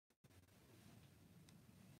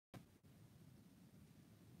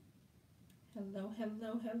Hello,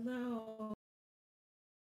 hello, hello.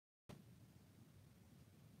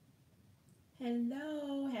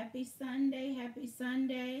 Hello, happy Sunday, happy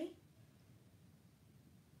Sunday.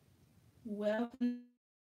 Welcome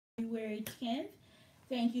to February 10th.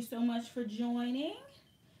 Thank you so much for joining.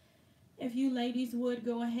 If you ladies would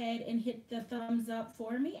go ahead and hit the thumbs up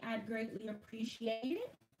for me, I'd greatly appreciate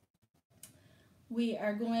it. We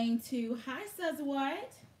are going to, hi, says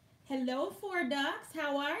what? Hello, Four Ducks.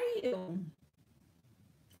 How are you?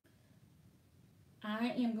 I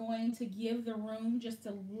am going to give the room just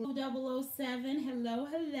a little 007. Hello,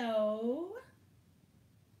 hello.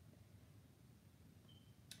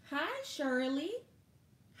 Hi, Shirley.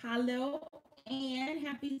 Hello, and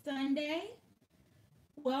happy Sunday.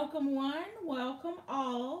 Welcome, one. Welcome,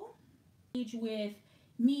 all. With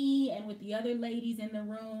me and with the other ladies in the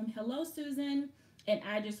room. Hello, Susan. And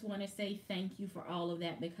I just want to say thank you for all of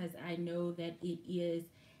that because I know that it is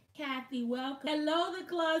Kathy. Welcome. Hello, the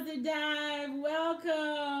Closet Dive.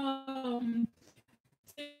 Welcome.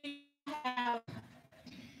 To have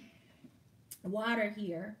water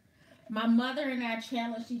here. My mother and I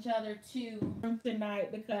challenged each other to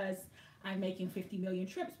tonight because I'm making 50 million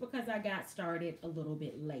trips because I got started a little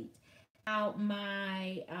bit late. Out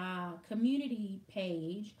my community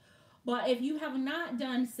page, but if you have not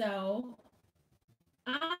done so,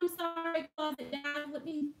 I'm sorry, Closet Dive.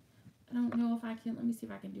 I don't know if I can, let me see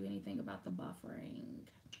if I can do anything about the buffering.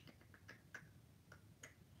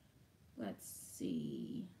 Let's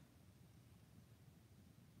see.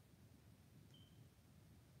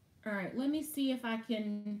 All right, let me see if I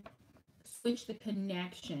can switch the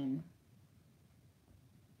connection.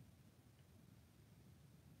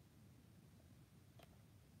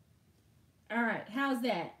 All right, how's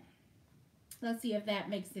that? Let's see if that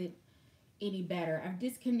makes it any better. I've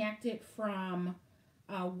disconnected from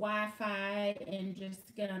Wi-Fi and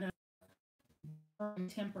just gonna turn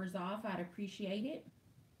tempers off. I'd appreciate it.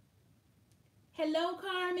 Hello,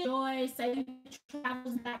 Carmen. Joy, safe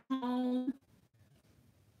travels back home.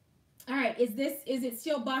 All right, is it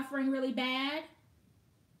still buffering really bad?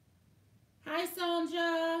 Hi,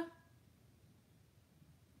 Sonja.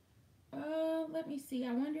 Let me see.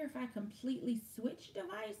 I wonder if I completely switch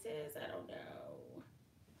devices. I don't know.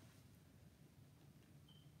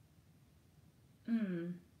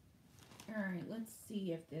 All right, let's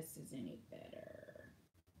see if this is any better.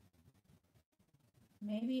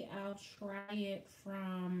 Maybe I'll try it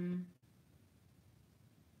from.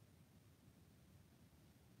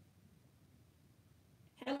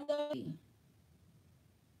 Hello.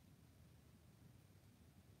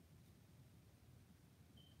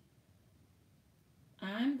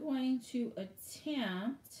 I'm going to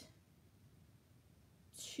attempt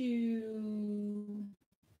to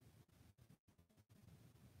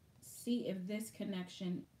see if this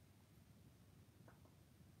connection.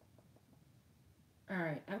 All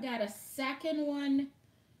right, I've got a second one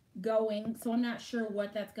going, so I'm not sure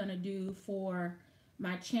what that's going to do for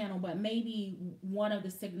my channel, but maybe one of the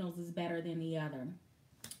signals is better than the other.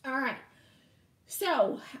 All right.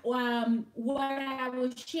 So, what I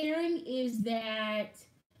was sharing is that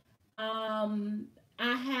I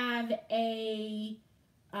have a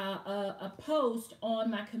post on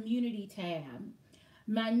my community tab.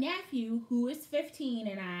 My nephew, who is 15,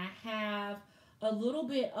 and I have a little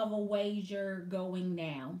bit of a wager going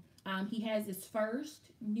now. He has his first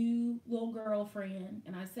new little girlfriend,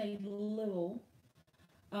 and I say little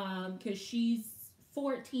because she's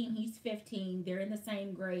 14, he's 15. They're in the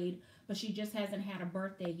same grade, but she just hasn't had a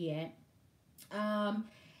birthday yet. And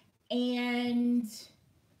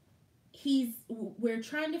we're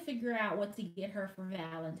trying to figure out what to get her for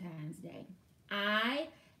Valentine's Day. I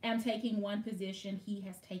am taking one position, he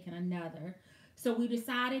has taken another. So we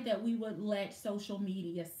decided that we would let social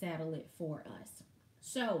media settle it for us.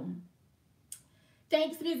 So,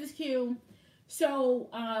 thanks, Mrs. Q. So,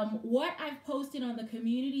 what I've posted on the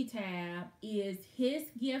community tab is his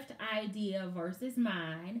gift idea versus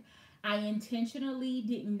mine. I intentionally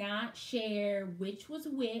did not share which was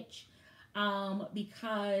which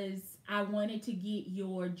because I wanted to get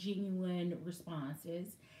your genuine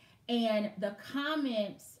responses. And the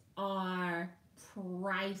comments are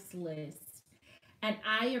priceless. And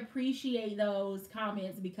I appreciate those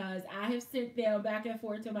comments because I have sent them back and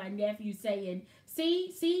forth to my nephew saying,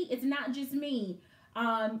 see, it's not just me.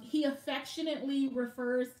 He affectionately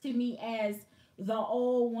refers to me as the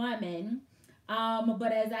old woman.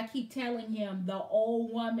 But as I keep telling him, the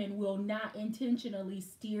old woman will not intentionally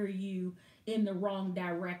steer you in the wrong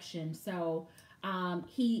direction. So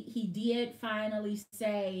he did finally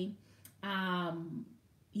say,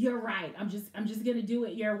 you're right. I'm just gonna do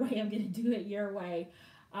it your way. I'm gonna do it your way.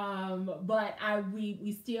 But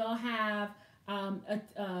we still have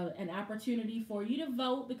an opportunity for you to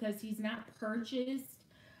vote because he's not purchased.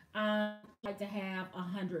 Like to have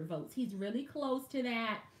 100 votes. He's really close to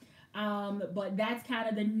that. But that's kind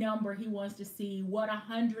of the number he wants to see what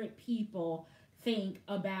 100 people think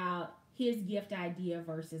about his gift idea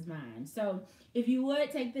versus mine. So if you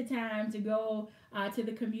would take the time to go to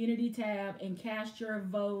the community tab and cast your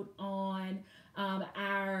vote on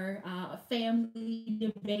our family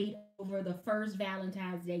debate over the first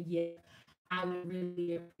Valentine's Day gift, I would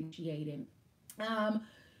really appreciate it. Um,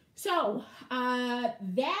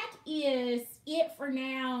 that is it for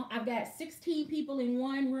now. I've got 16 people in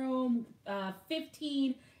one room,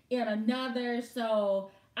 15 in another.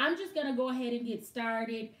 So I'm just going to go ahead and get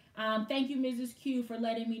started. Thank you, Mrs. Q, for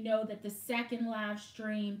letting me know that the second live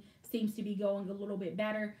stream seems to be going a little bit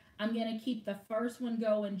better. I'm going to keep the first one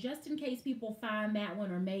going just in case people find that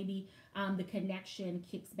one or maybe the connection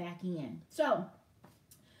kicks back in. So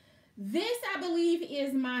this, I believe,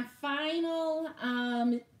 is my final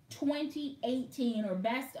 2018 or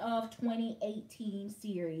best of 2018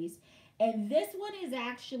 series. And this one is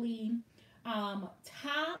actually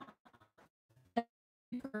top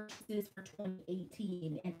purchases for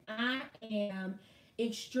 2018. And I am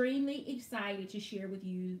extremely excited to share with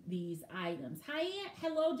you these items. Hi,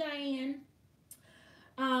 hello, Diane.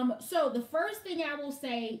 So the first thing I will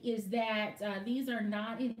say is that these are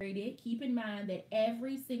not integrated. Keep in mind that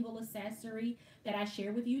every single accessory that I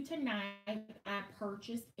share with you tonight, I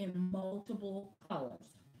purchased in multiple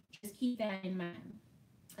colors. Just keep that in mind.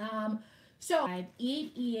 So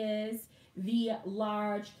it is the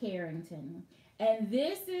large Carrington. And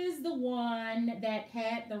this is the one that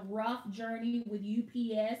had the rough journey with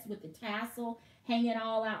UPS with the tassel hanging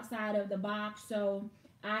all outside of the box. So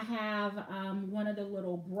I have one of the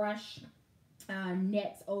little brush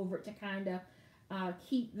nets over it to kind of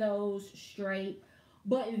keep those straight.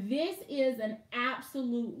 But this is an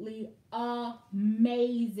absolutely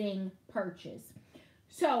amazing purchase.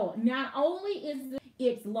 So not only is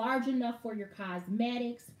it's large enough for your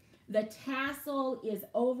cosmetics, the tassel is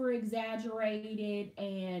over exaggerated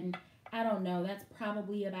and I don't know, that's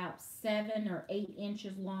probably about 7 or 8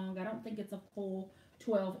 inches long. I don't think it's a full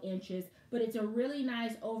 12 inches, but it's a really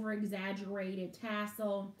nice over exaggerated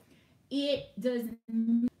tassel. It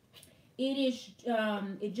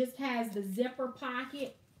just has the zipper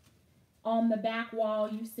pocket on the back wall.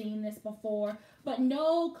 You've seen this before, but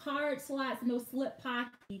no card slots, no slip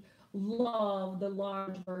pocket. Love the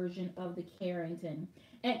large version of the Carrington.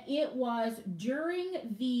 And it was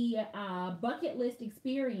during the bucket list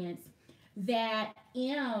experience that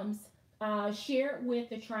Ems shared with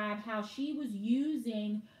the tribe how she was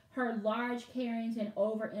using her large Carrington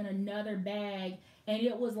over in another bag. And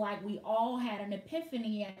it was like we all had an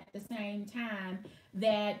epiphany at the same time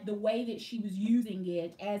that the way that she was using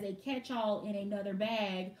it as a catch-all in another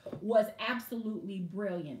bag was absolutely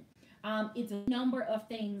brilliant. It's a number of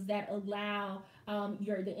things that allow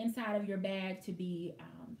the inside of your bag to be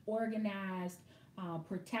organized,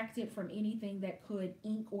 protected from anything that could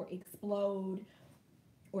ink or explode,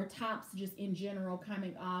 or tops just in general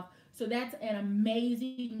coming off. So that's an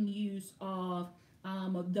amazing use of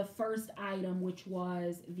the first item, which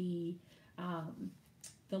was the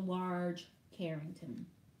large Carrington.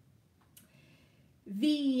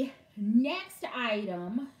 The next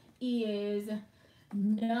item is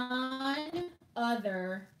none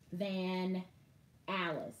other than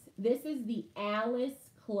Alice. This is the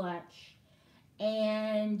Alice clutch,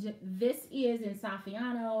 and this is in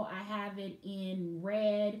Saffiano. I have it in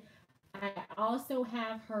red. I also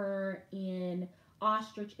have her in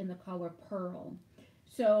ostrich in the color pearl.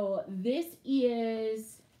 So this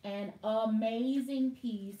is an amazing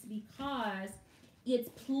piece because it's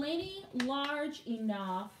plenty large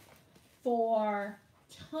enough for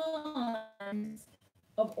tons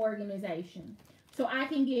of organization. So I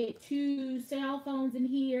can get 2 cell phones in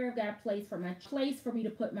here. I've got a place for me to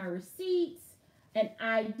put my receipts, an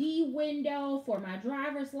ID window for my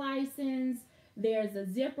driver's license. There's a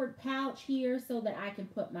zippered pouch here so that I can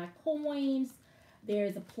put my coins.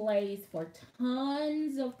 There's a place for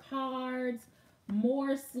tons of cards,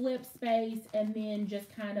 more slip space, and then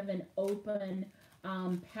just kind of an open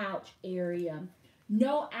pouch area.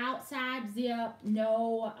 No outside zip,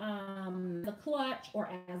 no the clutch or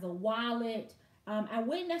as a wallet. I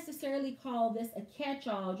wouldn't necessarily call this a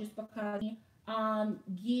catch-all just because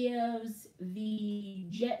gives the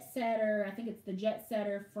jet setter, I think it's the jet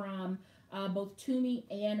setter from both Toomey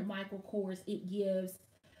and Michael Kors, it gives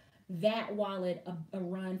that wallet a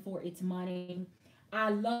run for its money. I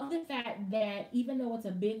love the fact that even though it's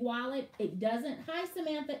a big wallet, it doesn't, hi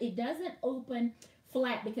Samantha, it doesn't open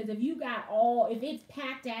flat, because if it's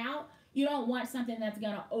packed out, you don't want something that's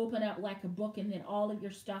going to open up like a book and then all of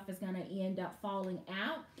your stuff is going to end up falling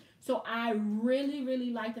out. So I really,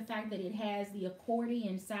 really like the fact that it has the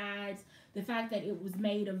accordion sides, the fact that it was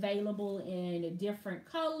made available in different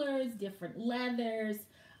colors, different leathers,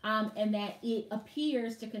 and that it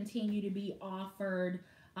appears to continue to be offered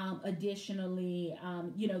additionally.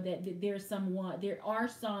 That there are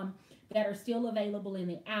some that are still available in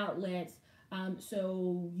the outlets,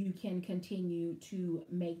 so you can continue to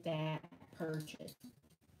make that purchase.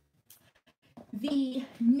 The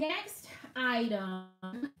next item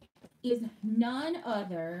is none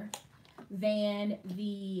other than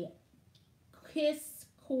the Kiss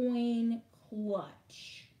Coin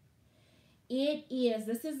Clutch.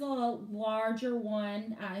 This is a larger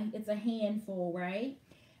one. It's a handful, right?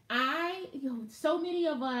 So many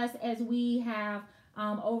of us, as we have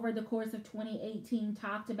over the course of 2018,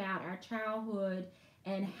 talked about our childhood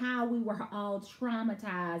and how we were all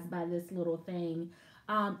traumatized by this little thing.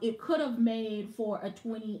 It could have made for a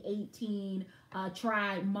 2018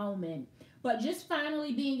 try moment, but just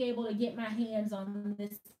finally being able to get my hands on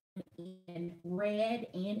this in red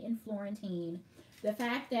and in Florentine. The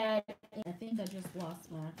fact that I think I just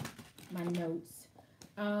lost my notes.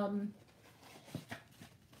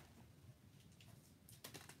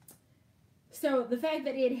 So the fact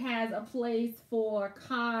that it has a place for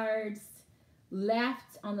cards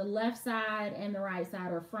on the left side and the right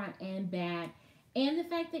side, or front and back, and the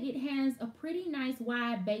fact that it has a pretty nice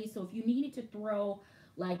wide base. So if you needed to throw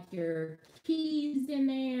like your keys in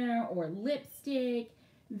there or lipstick,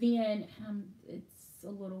 then it's a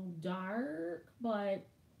little dark, but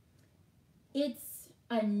it's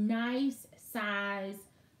a nice size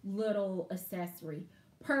little accessory.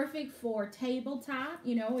 Perfect for tabletop,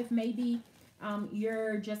 if maybe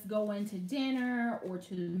you're just going to dinner or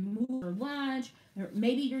to move for lunch, or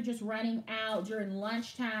maybe you're just running out during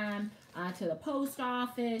lunchtime to the post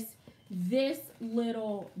office. This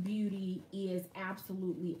little beauty is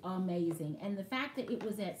absolutely amazing. And the fact that it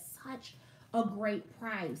was at such a great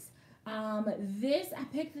price. I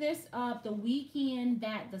picked this up the weekend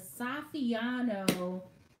that the Saffiano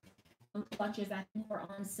clutches, I think, were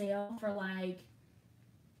on sale for like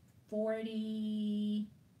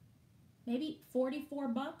 44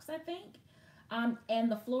 bucks, I think.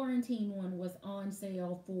 And the Florentine one was on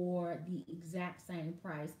sale for the exact same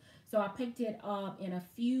price. So I picked it up in a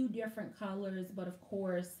few different colors, but of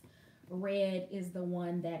course, red is the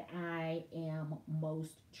one that I am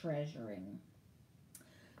most treasuring.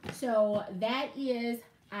 So that is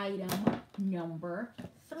item number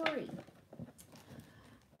 3.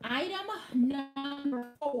 Item number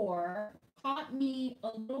 4 caught me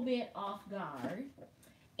a little bit off guard.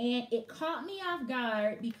 And it caught me off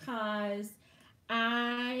guard because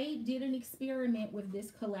I did an experiment with this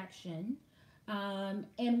collection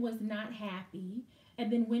and was not happy,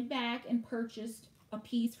 and then went back and purchased a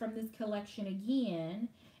piece from this collection again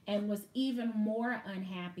and was even more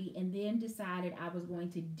unhappy, and then decided I was going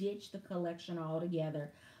to ditch the collection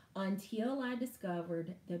altogether until I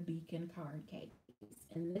discovered the Beacon card case.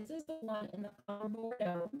 And this is the one in the color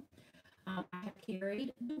Bordeaux. I have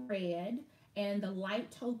carried the red, and the light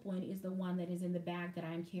taupe one is the one that is in the bag that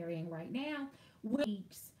I'm carrying right now.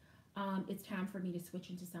 Weeks, it's time for me to switch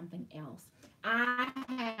into something else. I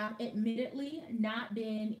have admittedly not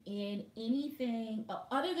been in anything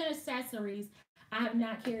other than accessories. I have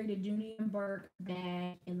not carried a Dooney Bourke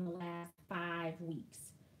bag in the last 5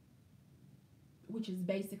 weeks, which is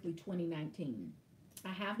basically 2019. I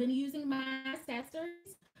have been using my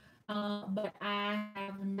accessories, but I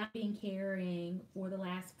have not been carrying for the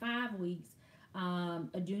last 5 weeks a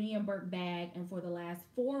Dooney Bourke bag, and for the last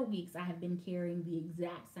 4 weeks I have been carrying the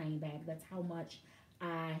exact same bag. That's how much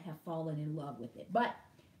I have fallen in love with it. But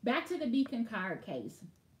back to the Beacon card case.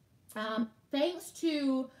 Thanks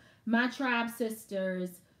to my tribe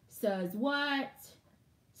sisters, Says What,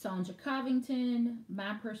 Sonja Covington,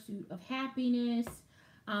 My Pursuit of Happiness.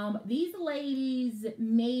 These ladies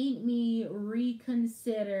made me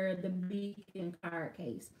reconsider the Beacon card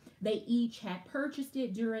case. They each had purchased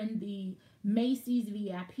it during the Macy's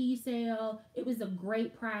VIP sale. It was a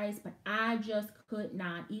great price, but I just could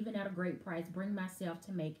not, even at a great price, bring myself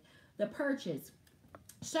to make the purchase.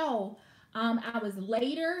 So I was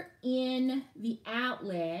later in the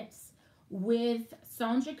outlets with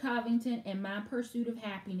Sonja Covington and My Pursuit of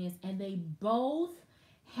Happiness, and they both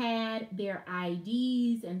had their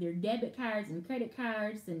IDs and their debit cards and credit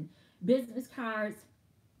cards and business cards.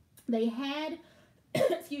 They had,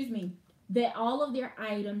 excuse me, all of their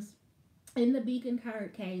items in the Beacon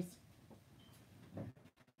card case.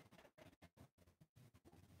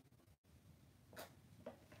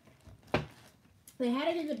 They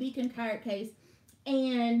had it in the beacon card case,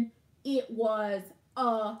 and it was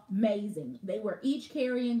amazing. They were each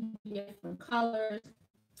carrying different colors.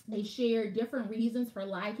 They shared different reasons for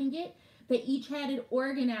liking it. They each had it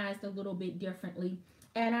organized a little bit differently.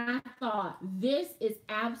 And I thought, this is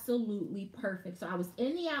absolutely perfect. So I was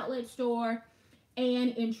in the outlet store,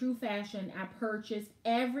 and in true fashion, I purchased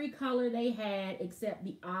every color they had except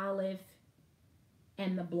the olive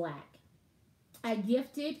and the black. I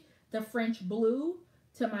gifted the French blue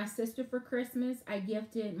to my sister for Christmas. I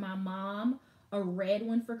gifted my mom a red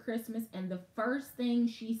one for Christmas. And the first thing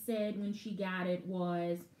she said when she got it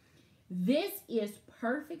was, this is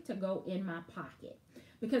perfect to go in my pocket.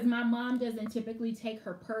 Because my mom doesn't typically take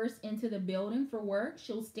her purse into the building for work.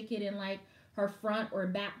 She'll stick it in like her front or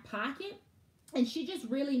back pocket. And she just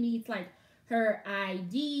really needs like her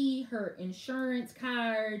ID, her insurance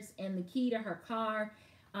cards, and the key to her car.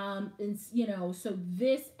 And so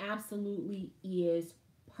this absolutely is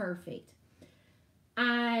perfect.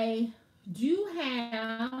 I do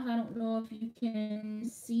have, I don't know if you can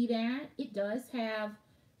see that, it does have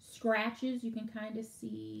scratches. You can kind of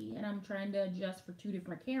see, and I'm trying to adjust for two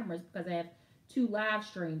different cameras because I have two live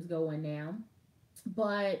streams going now.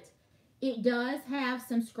 But it does have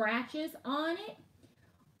some scratches on it,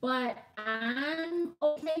 but I'm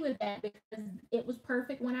okay with that because it was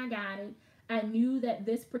perfect when I got it. I knew that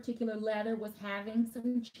this particular leather was having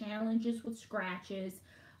some challenges with scratches.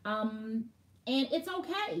 And it's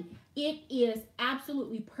okay. It is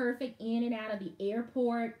absolutely perfect in and out of the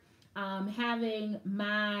airport. Having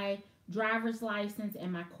my driver's license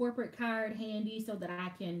and my corporate card handy so that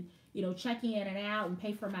I can, check in and out and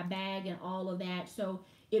pay for my bag and all of that. So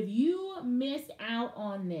if you missed out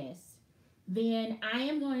on this, then I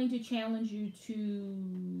am going to challenge you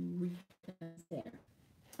to reconsider.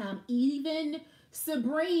 Even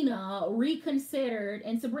Sabrina reconsidered.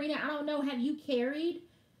 And Sabrina, I don't know, have you carried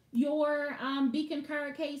your beacon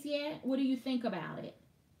card case yet? What do you think about it?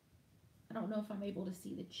 I don't know if I'm able to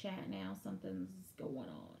see the chat now. Something's going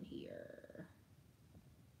on here.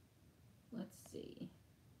 Let's see.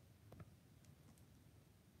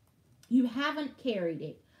 You haven't carried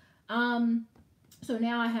it. So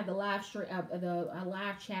now I have the live stream, the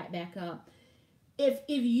live chat back up. If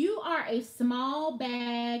you are a small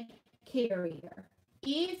bag carrier,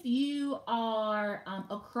 if you are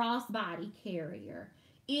a crossbody carrier,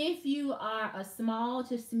 if you are a small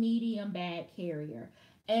to medium bag carrier,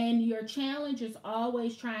 and your challenge is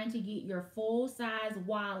always trying to get your full size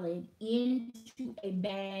wallet into a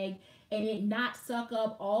bag and it not suck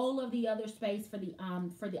up all of the other space for the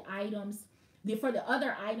items, for the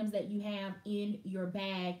other items that you have in your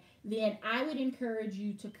bag, then I would encourage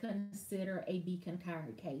you to consider a beacon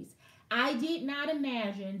card case. I did not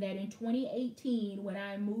imagine that in 2018, when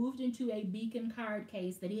I moved into a beacon card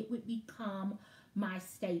case, that it would become my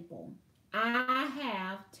staple. I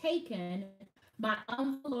have taken my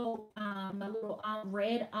envelope, my little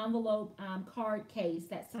red envelope card case,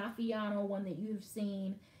 that Saffiano one that you've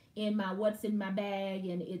seen in my What's in My Bag,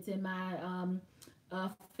 and it's in my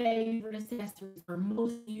favorite accessories or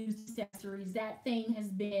most used accessories. That thing has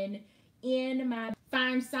been in my,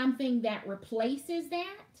 find something that replaces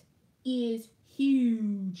that is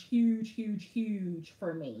huge, huge, huge, huge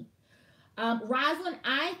for me. Rosalind,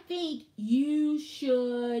 I think you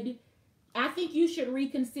should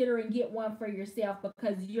reconsider and get one for yourself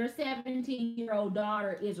because your 17-year-old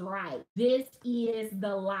daughter is right. This is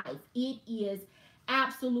the life. It is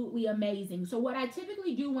absolutely amazing. So what I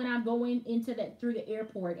typically do when I'm going into that through the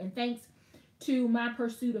airport, and thanks to my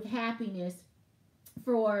pursuit of happiness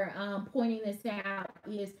for pointing this out,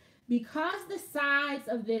 is because the sides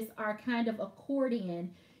of this are kind of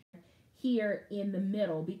accordion here in the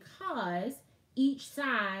middle, because each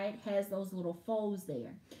side has those little folds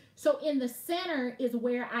there. So in the center is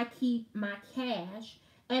where I keep my cash,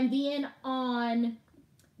 and then on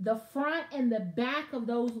the front and the back of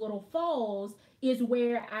those little folds is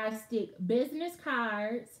where I stick business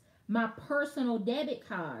cards, my personal debit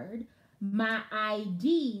card, my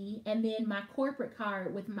ID, and then my corporate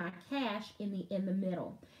card with my cash in the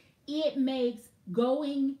middle. It makes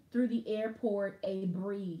going through the airport a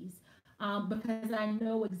breeze because I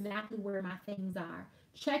know exactly where my things are.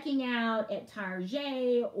 Checking out at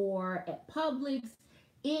Target or at Publix,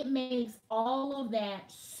 it makes all of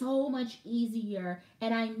that so much easier,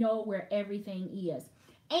 and I know where everything is.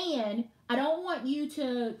 And I don't want you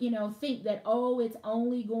to, think that, oh, it's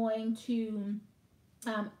only going to,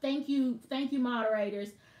 thank you, moderators.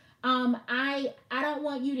 I don't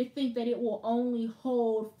want you to think that it will only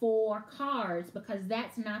hold 4 cards, because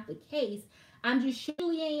that's not the case. I'm just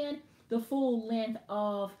showing the full length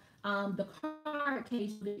of the card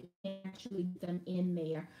case so that you can actually get them in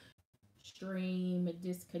there. Stream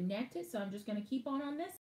disconnected, so I'm just going to keep on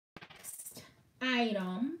this next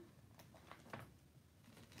item.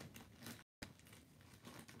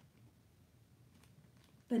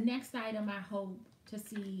 The next item I hope to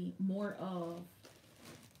see more of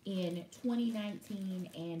in 2019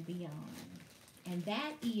 and beyond, and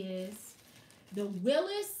that is the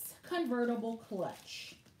Willis convertible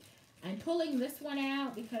clutch. I'm pulling this one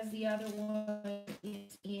out because the other one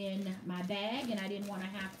is in my bag and I didn't want to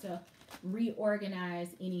have to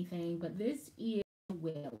reorganize anything, but this is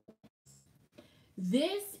Willis.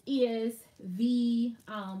 This is the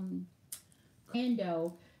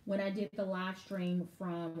Orlando when I did the live stream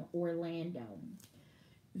from Orlando.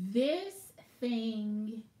 This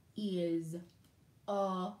thing is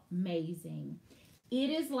amazing. It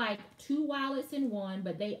is like two wallets in one,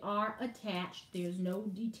 but they are attached. There's no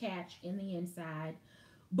detached in the inside.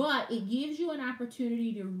 But it gives you an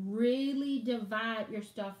opportunity to really divide your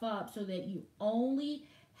stuff up so that you only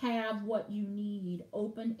have what you need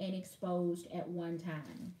open and exposed at one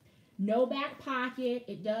time. No back pocket.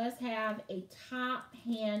 It does have a top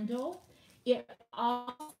handle. It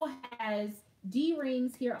also has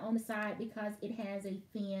D-rings here on the side because it has a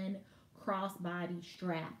thin crossbody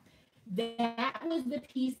strap. That was the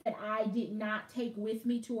piece that I did not take with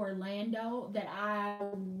me to Orlando that I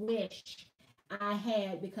wish I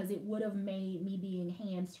had because it would have made me being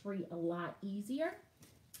hands-free a lot easier.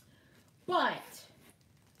 But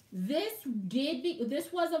this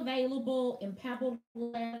was available in pebbled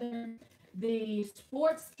leather. The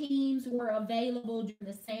sports teams were available during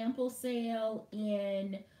the sample sale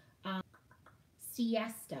in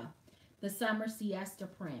Siesta, the summer Siesta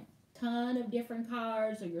print. Ton of different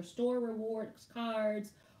cards, or your store rewards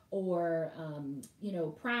cards, or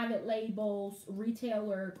private labels,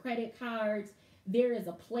 retailer credit cards. There is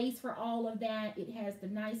a place for all of that. It has the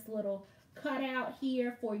nice little cutout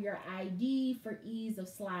here for your ID for ease of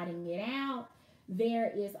sliding it out.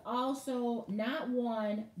 There is also not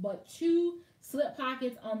one but two slip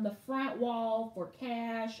pockets on the front wall for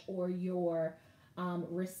cash or your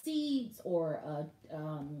receipts or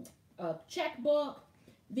a checkbook.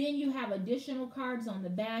 Then you have additional cards on the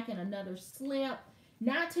back and another slip.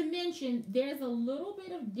 Not to mention, there's a little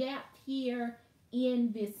bit of depth here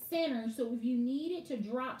in this center. So if you needed to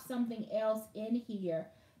drop something else in here,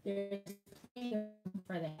 there's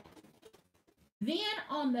for that. Then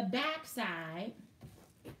on the back side,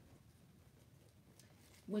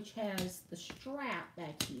 which has the strap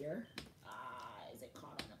back here, is it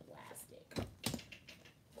caught on the plastic?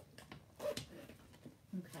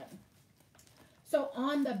 Okay. So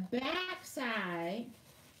on the back side,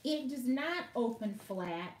 it does not open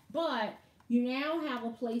flat, but you now have a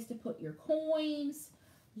place to put your coins,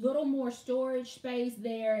 little more storage space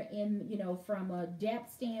there from a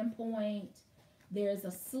depth standpoint. There's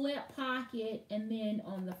a slip pocket, and then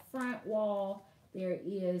on the front wall, there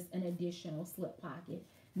is an additional slip pocket.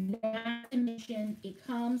 Not to mention, it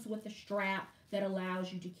comes with a strap that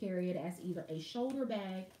allows you to carry it as either a shoulder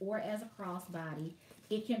bag or as a crossbody.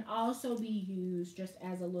 It can also be used just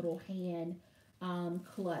as a little hand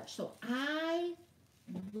clutch. So I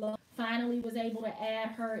finally was able to add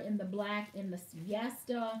her in the black in the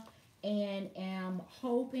Siesta, and am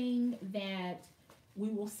hoping that we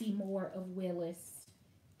will see more of Willis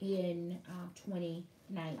in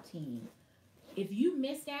 2019. If you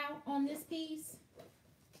missed out on this piece,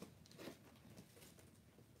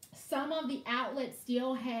 some of the outlets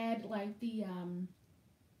still had like the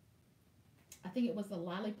I think it was the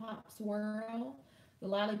Lollipop Swirl. The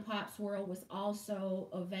Lollipop Swirl was also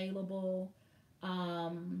available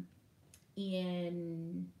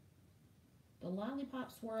in the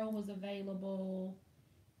Lollipop Swirl was available,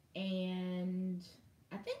 and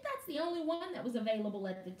I think that's the only one that was available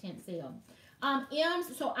at the tent sale.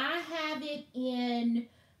 So I have it in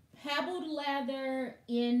pebbled leather,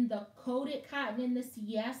 in the coated cotton in the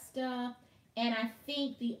Siesta, and I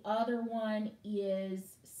think the other one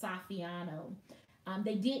is Saffiano.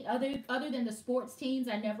 They did other than the sports teams.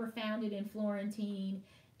 I never found it in Florentine,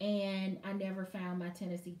 and I never found my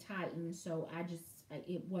Tennessee Titans, so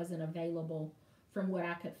it wasn't available from what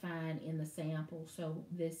I could find in the sample. So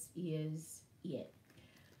this is it.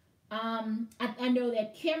 I know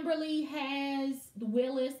that Kimberly has the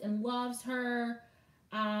Willis and loves her.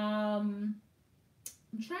 I'm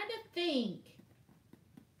trying to think.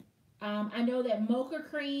 I know that Mocha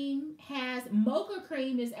Cream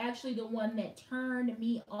is actually the one that turned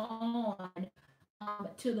me on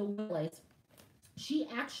to the Willis. She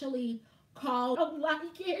actually called,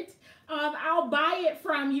 like it. I'll buy it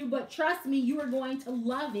from you, but trust me, you are going to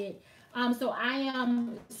love it. So I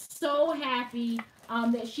am so happy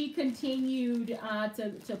that she continued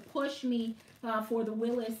to push me for the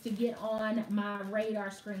Willis to get on my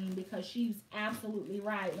radar screen, because she's absolutely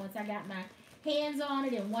right. Once I got my hands on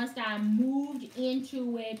it and once I moved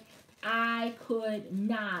into it, I could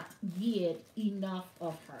not get enough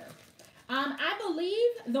of her. I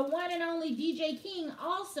believe the one and only DJ King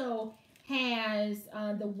also has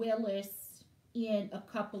the Willis in a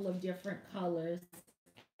couple of different colors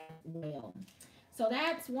as well. So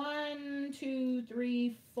that's one, two,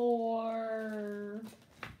 three, four.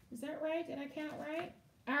 Is that right? Did I count right?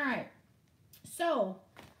 All right. So,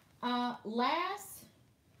 last,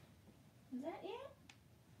 is that it?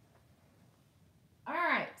 All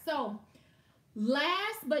right. So,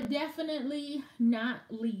 last but definitely not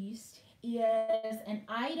least is an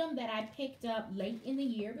item that I picked up late in the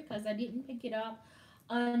year, because I didn't pick it up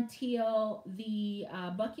until the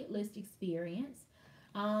bucket list experience.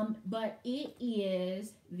 But it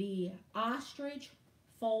is the ostrich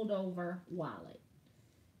fold over wallet.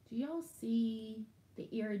 Do y'all see the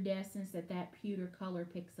iridescence that that pewter color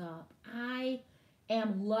picks up? I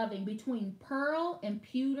am loving, between pearl and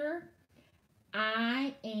pewter,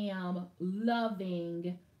 I am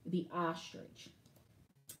loving the ostrich.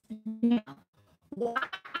 Now, why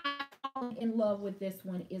I'm falling in love with this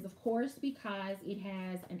one is, of course, because it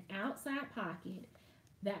has an outside pocket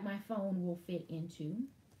that my phone will fit into.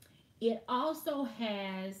 It also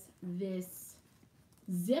has this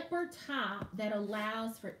zipper top that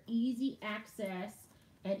allows for easy access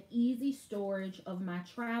and easy storage of my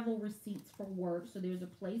travel receipts for work. So there's a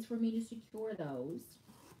place for me to secure those.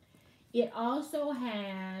 It also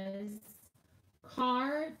has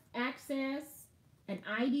card access, an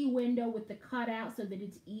ID window with the cutout so that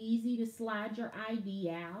it's easy to slide your ID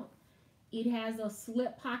out. It has a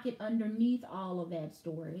slip pocket underneath all of that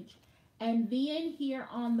storage. And then here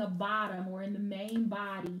on the bottom, or in the main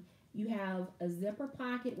body, you have a zipper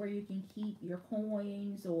pocket where you can keep your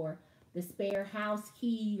coins or the spare house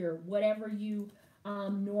key or whatever you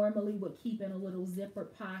normally would keep in a little zipper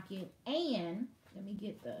pocket. And let me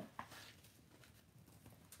get the,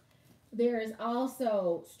 there is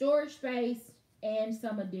also storage space and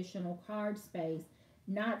some additional card space,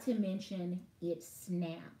 not to mention it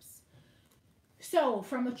snaps. So,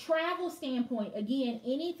 from a travel standpoint, again,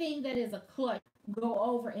 anything that is a clutch, go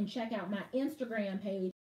over and check out my Instagram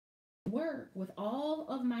page. Work with all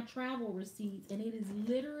of my travel receipts, and it is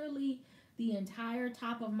literally the entire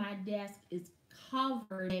top of my desk is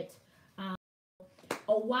covered. Um,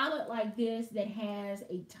 a wallet like this that has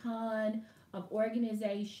a ton of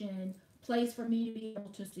organization, place for me to be able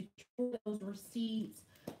to secure those receipts,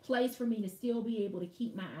 place for me to still be able to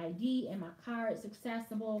keep my ID and my cards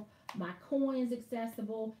accessible, my coins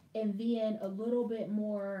accessible, and then a little bit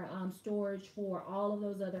more storage for all of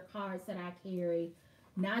those other cards that I carry.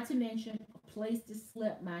 Not to mention a place to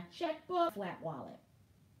slip my checkbook, flat wallet.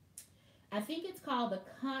 I think it's called the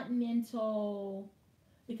Continental,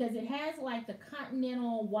 because it has like the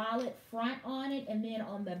Continental wallet front on it, and then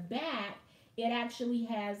on the back it actually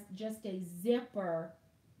has just a zip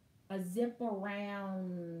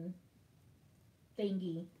around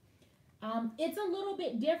thingy. It's a little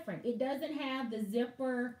bit different. It doesn't have the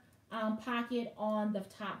zipper pocket on the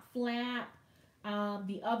top flap.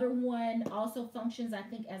 The other one also functions, I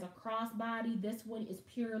think, as a crossbody. This one is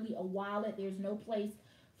purely a wallet. There's no place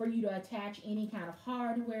for you to attach any kind of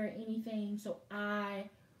hardware or anything. So I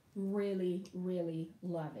really, really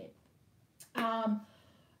love it.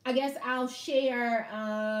 I guess I'll share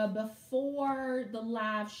before the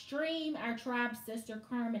live stream, our tribe sister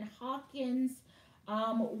Carmen Hawkins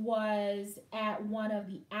was at one of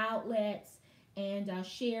the outlets and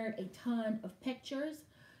shared a ton of pictures.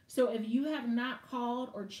 So if you have not called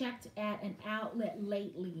or checked at an outlet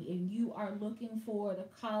lately and you are looking for the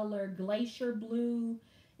color glacier blue,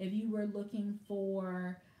 if you were looking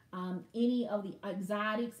for any of the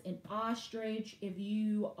exotics in ostrich, if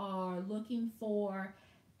you are looking for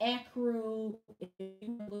ecru, if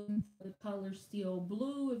you are looking for the color steel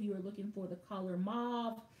blue, if you are looking for the color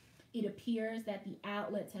mauve, it appears that the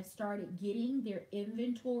outlets have started getting their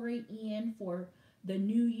inventory in for the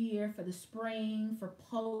new year, for the spring, for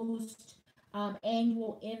post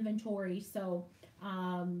annual inventory. So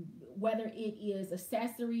whether it is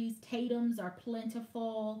accessories, Tatum's are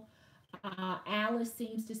plentiful. Alice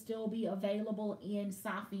seems to still be available in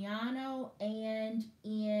Saffiano and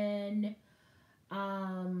in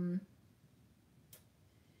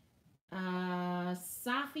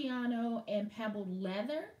Saffiano and pebbled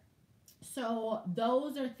leather. So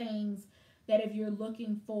those are things that if you're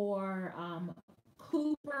looking for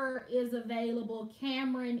Cooper is available.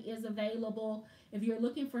 Cameron is available. If you're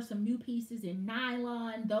looking for some new pieces in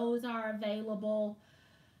nylon, those are available.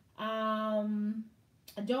 I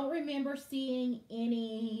don't remember seeing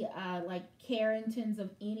any like Carringtons of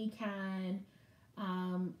any kind.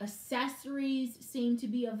 Accessories seem to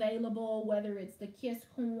be available, whether it's the Kiss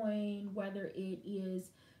coin, whether it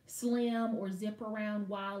is slim or zip around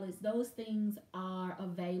wallets. Those things are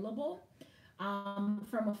available.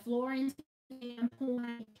 From a Florentine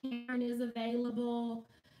standpoint, Karen is available.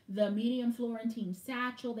 The medium Florentine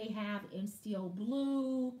satchel they have in steel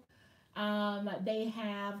blue. They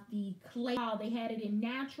have the clay. They had it in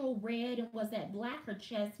natural red. And was that black or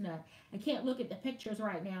chestnut? I can't look at the pictures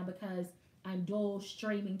right now because I'm dual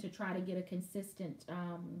streaming to try to get a consistent,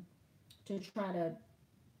 to try to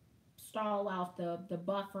stall off the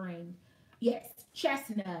buffering. Yes,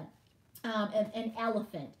 chestnut, and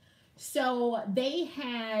elephant. So they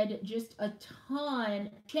had just a ton.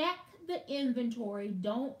 Check the inventory.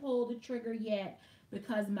 Don't pull the trigger yet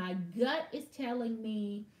because my gut is telling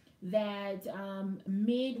me that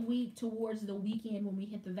midweek towards the weekend when we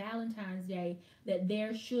hit the Valentine's Day that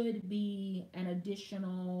there should be an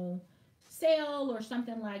additional sale or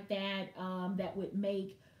something like that that would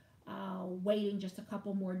make waiting just a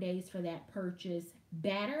couple more days for that purchase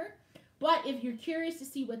better. But if you're curious to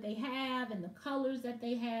see what they have and the colors that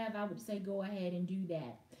they have, I would say go ahead and do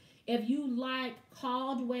that. If you like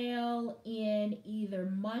Caldwell in either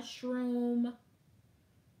mushroom,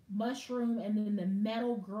 and then the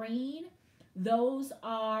metal green, those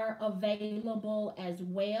are available as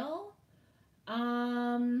well.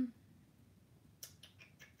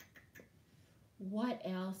 What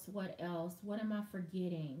else? What am I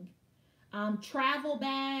forgetting? Travel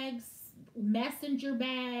bags, messenger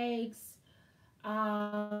bags,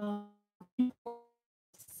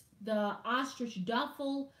 the ostrich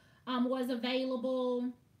duffel was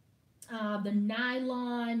available. The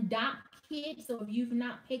nylon dot kit. So if you've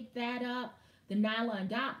not picked that up, the nylon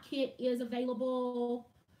dot kit is available.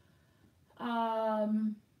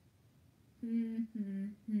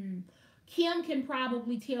 Kim can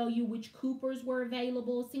probably tell you which Coopers were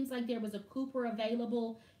available. Seems like there was a Cooper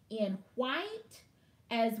available in white,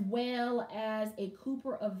 as well as a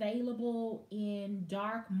Cooper available in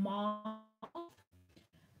dark mauve.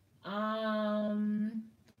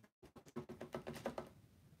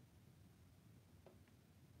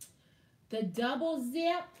 The double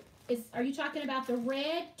zip is, are you talking about the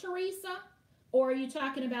red, Teresa? Or are you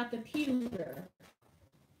talking about the pewter?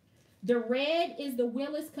 The red is the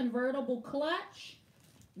Willis convertible clutch.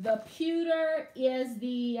 The pewter is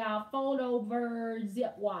the fold over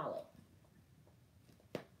zip wallet.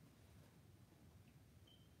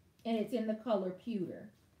 And it's in the color pewter.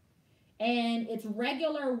 And it's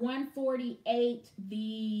regular $148.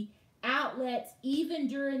 The outlets, even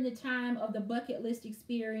during the time of the bucket list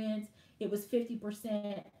experience, it was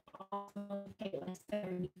 50% off. Paid like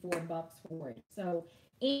 $74 for it. So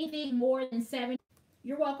anything more than 70.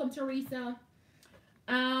 You're welcome, Teresa.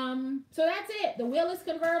 So that's it. The Willis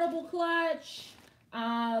convertible clutch,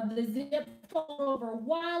 the zip fold over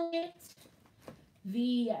wallet,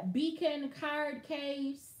 the Beacon card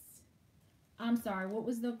case. I'm sorry, what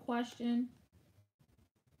was the question?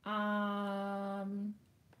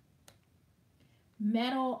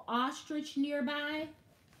 Metal ostrich nearby.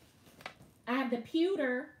 I have the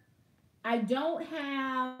pewter. I don't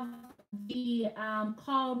have the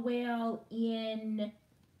Caldwell in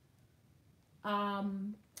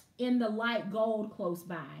the light gold close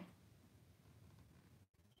by.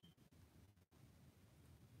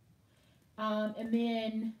 And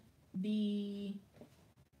then the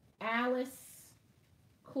Alice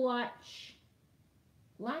clutch.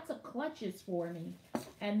 Lots of clutches for me.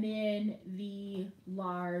 And then the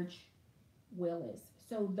large Willis.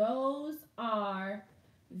 So those are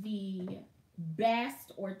the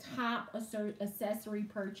best or top accessory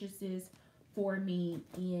purchases for me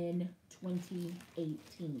in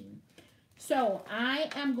 2018. So I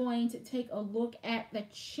am going to take a look at the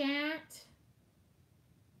chat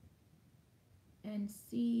and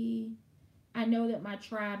see. I know that my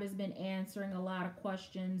tribe has been answering a lot of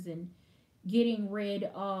questions and getting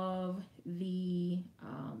rid of the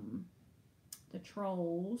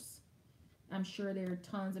trolls. I'm sure there are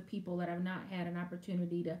tons of people that I've not had an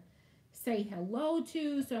opportunity to say hello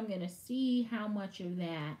to, so I'm going to see how much of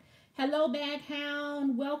that. Hello,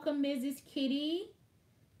 Baghound. Welcome, Mrs. Kitty.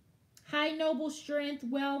 Hi, Noble Strength.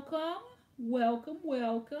 Welcome. Welcome,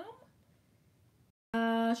 welcome.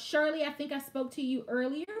 Shirley, I think I spoke to you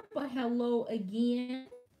earlier, but hello again.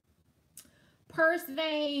 Purse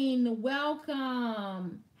Vein,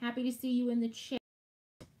 welcome. Happy to see you in the chat.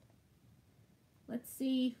 Let's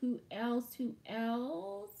see who else. Who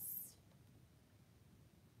else?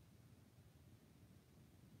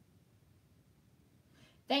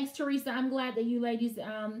 Thanks, Teresa. I'm glad that you ladies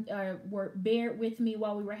were bear with me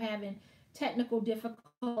while we were having technical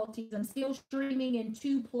difficulties. I'm still streaming in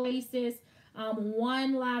two places.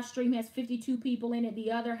 One live stream has 52 people in it.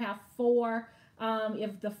 The other have four.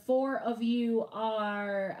 If the four of you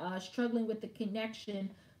are struggling with the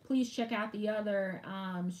connection, please check out the other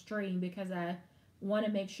stream because I want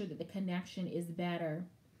to make sure that the connection is better.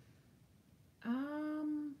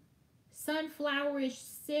 Sunflowerish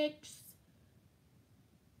 6.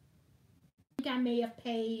 I think I may have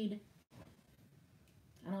paid,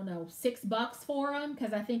 I don't know, $6 for them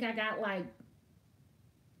because I think I got like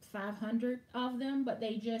 500 of them, but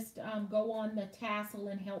they just go on the tassel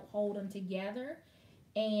and help hold them together.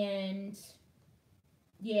 And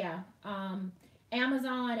yeah,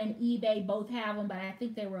 Amazon and eBay both have them, but I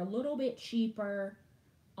think they were a little bit cheaper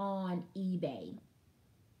on eBay.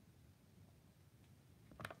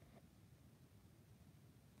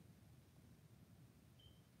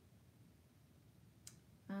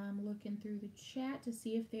 I'm looking through the chat to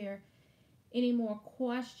see if there are any more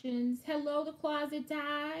questions. Hello, the Closet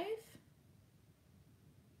Dive.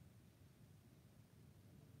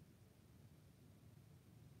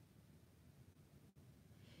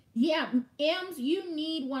 Yeah, M's, you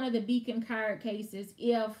need one of the Beacon card cases,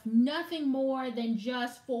 if nothing more than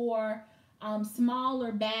just for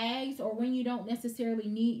smaller bags or when you don't necessarily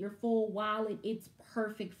need your full wallet. It's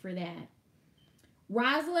perfect for that.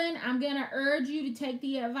 Rosalind, I'm going to urge you to take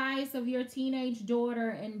the advice of your teenage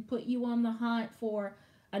daughter and put you on the hunt for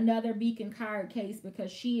another Beacon card case because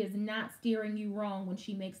she is not steering you wrong when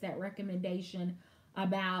she makes that recommendation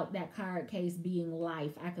about that card case being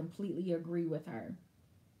life. I completely agree with her.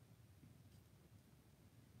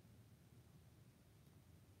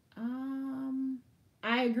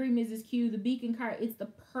 I agree, Mrs. Q. The Beacon card, it's the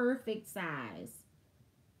perfect size.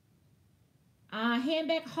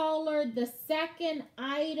 Handbag hauler, the second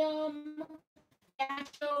item I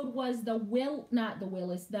showed was the not the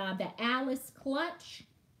Willis, the Alice clutch.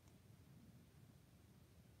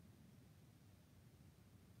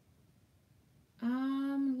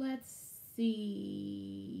 Let's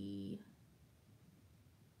see.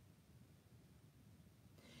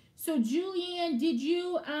 So Julianne, did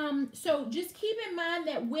you so just keep in mind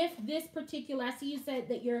that with this particular, I see you said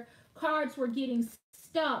that your cards were getting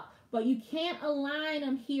stuck, but you can't align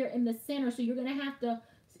them here in the center. So you're going to have to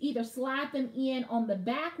either slide them in on the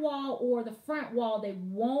back wall or the front wall. They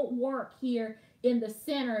won't work here in the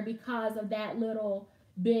center because of that little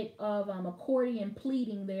bit of accordion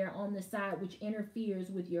pleating there on the side, which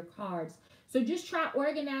interferes with your cards. So just try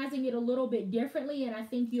organizing it a little bit differently, and I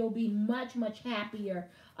think you'll be much, much happier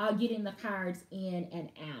getting the cards in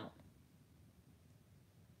and out.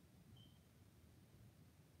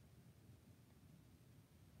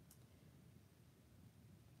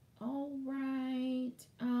 All right.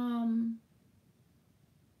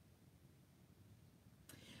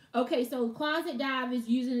 Okay, so Closet Dive is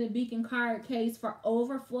using the Beacon card case for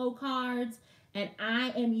overflow cards, and I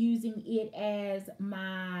am using it as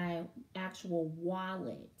my actual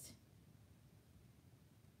wallet.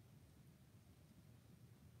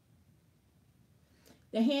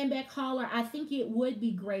 The handbag hauler, I think it would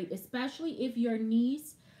be great, especially if your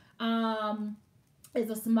niece is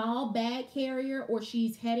a small bag carrier or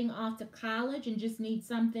she's heading off to college and just needs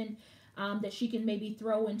something that she can maybe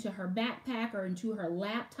throw into her backpack or into her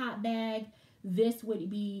laptop bag. This would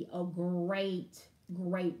be a great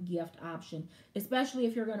gift option, especially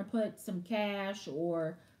if you're going to put some cash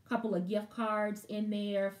or a couple of gift cards in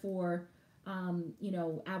there for,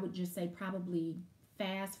 I would just say probably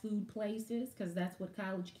fast food places because that's what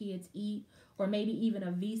college kids eat, or maybe even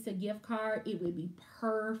a Visa gift card. It would be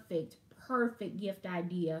perfect gift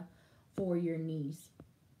idea for your niece.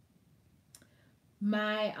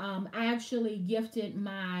 I actually gifted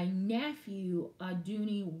my nephew a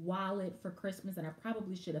Dooney wallet for Christmas, and I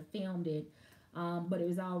probably should have filmed it, but it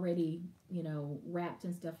was already, wrapped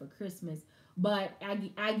and stuff for Christmas. But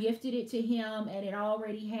I gifted it to him, and it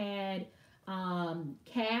already had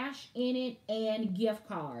cash in it and gift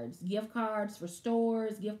cards for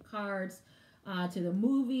stores, gift cards to the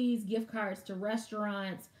movies, gift cards to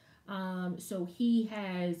restaurants. So he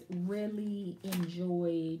has really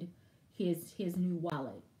enjoyed his new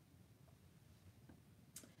wallet.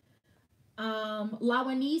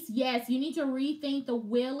 Lawanice, yes, you need to rethink the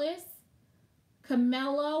Willis.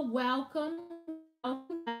 Camilla, welcome.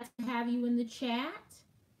 Nice to have you in the chat.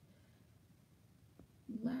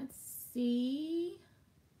 Let's see.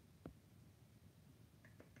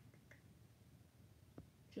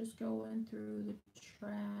 Just going through the track.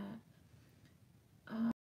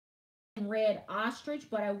 Red ostrich,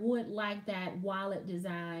 but I would like that wallet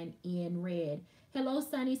design in red. Hello,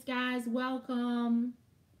 Sunny Skies. Welcome.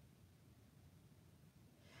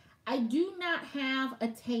 I do not have a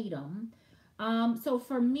Tatum. So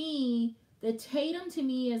for me, the Tatum to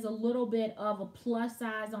me is a little bit of a plus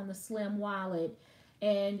size on the slim wallet.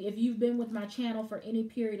 And if you've been with my channel for any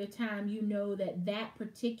period of time, you know that that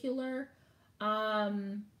particular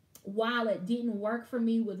um, wallet didn't work for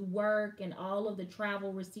me with work and all of the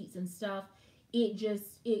travel receipts and stuff.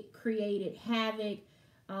 It created havoc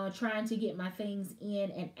trying to get my things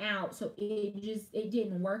in and out. So it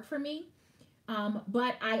didn't work for me.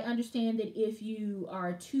 But I understand that if you are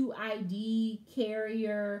a 2ID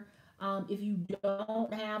carrier, if you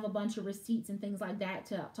don't have a bunch of receipts and things like that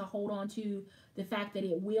to hold on to, the fact that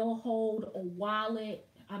it will hold a wallet,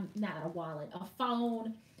 not a wallet, a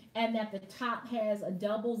phone, and that the top has a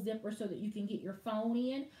double zipper so that you can get your phone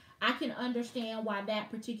in, I can understand why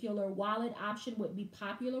that particular wallet option would be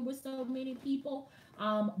popular with so many people.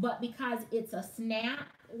 But because it's a snap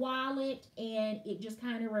wallet and it just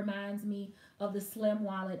kind of reminds me of the slim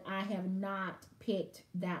wallet, I have not picked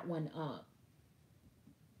that one up.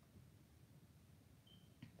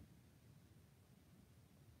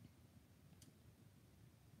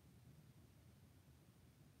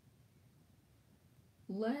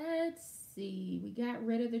 Let's see. We got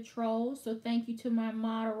rid of the trolls. So thank you to my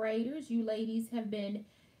moderators. You ladies have been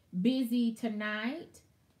busy tonight.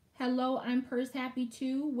 Hello, I'm Purse Happy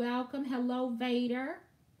too. Welcome. Hello, Vader.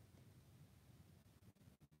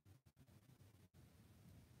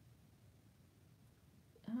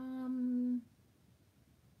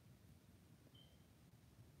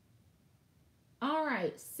 All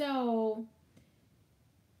right. So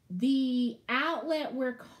the outlet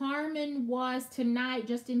where Carmen was tonight,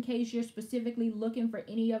 just in case you're specifically looking for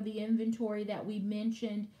any of the inventory that we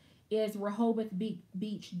mentioned, is Rehoboth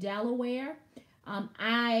Beach, Delaware.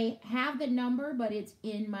 I have the number, but it's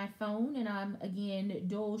in my phone, and I'm again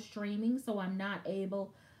dual streaming, so I'm not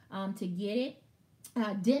able to get it.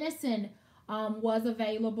 Denison was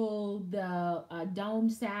available. The dome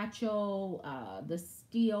satchel, the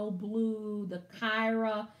steel blue, the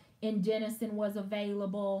Kyra in Denison was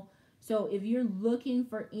available. So if you're looking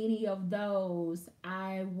for any of those,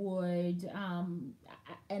 I would, and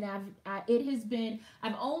it has been,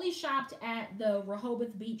 I've only shopped at the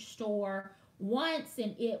Rehoboth Beach store once,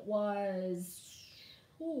 and it was,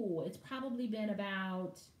 it's probably been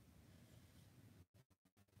about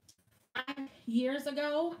 5 years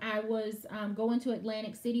ago. I was going to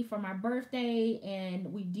Atlantic City for my birthday,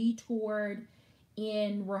 and we detoured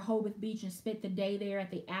in Rehoboth Beach and spent the day there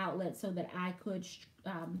at the outlet so that I could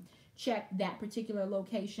check that particular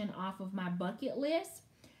location off of my bucket list.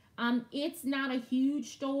 It's not a huge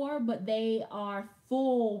store, but they are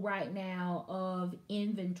full right now of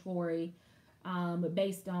inventory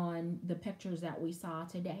based on the pictures that we saw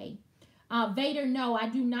today. Vader, no, I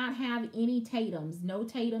do not have any Tatums. No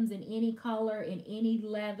Tatums in any color, in any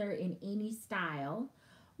leather, in any style.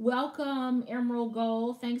 Welcome, Emerald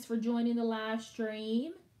Gold. Thanks for joining the live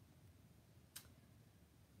stream.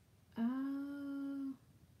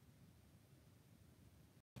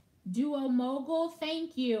 Duo Mogul,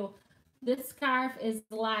 thank you. This scarf is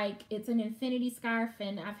like, it's an infinity scarf,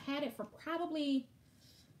 and I've had it for probably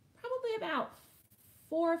about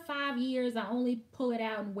 4 or 5 years. I only pull it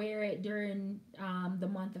out and wear it during the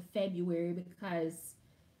month of February because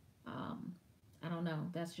I don't know,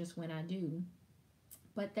 that's just when I do.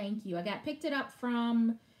 But thank you. I picked it up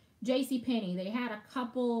from JCPenney. They had a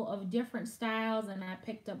couple of different styles, and I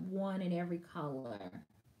picked up one in every color.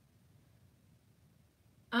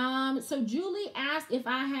 So Julie asked if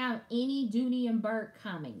I have any Dooney and Bourke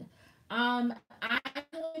coming. I'm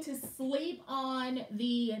going to sleep on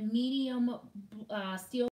the medium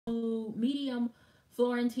steel blue, medium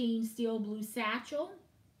Florentine steel blue satchel.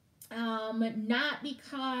 Not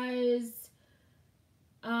because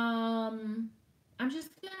I'm just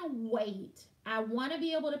gonna wait. I want to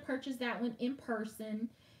be able to purchase that one in person.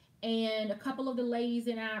 And a couple of the ladies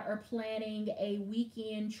and I are planning a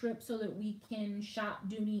weekend trip so that we can shop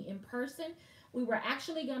Dooney in person. We were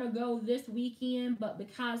actually going to go this weekend, but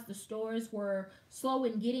because the stores were slow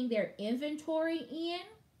in getting their inventory in,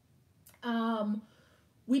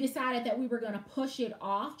 we decided that we were going to push it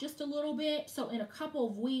off just a little bit. So in a couple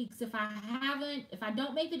of weeks, if I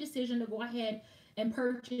don't make the decision to go ahead and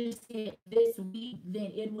purchase it this week,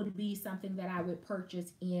 then it would be something that I would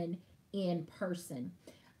purchase in person.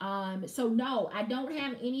 So no, I don't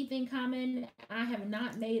have anything coming. I have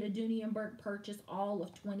not made a Dooney and Bourke purchase all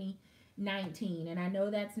of 2019. 19. And I know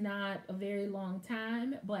that's not a very long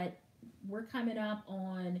time, but we're coming up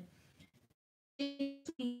on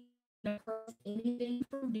anything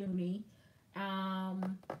from Dooney.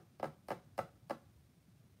 Um,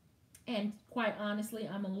 and quite honestly,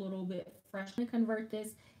 I'm a little bit fresh to convert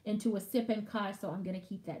this into a sip and cuss, so I'm going to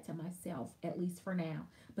keep that to myself, at least for now.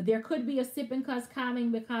 But there could be a sip and cuss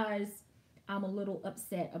coming because I'm a little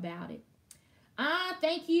upset about it.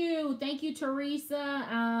 Thank you. Thank you,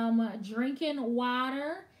 Teresa. Drinking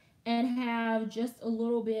water and have just a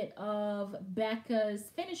little bit of Becca's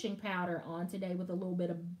finishing powder on today with a little bit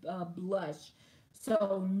of blush.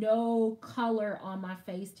 So no color on my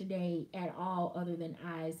face today at all other than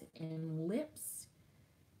eyes and lips.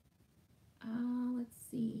 Let's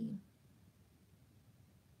see.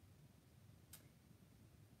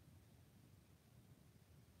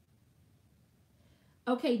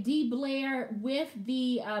 Okay, D. Blair, with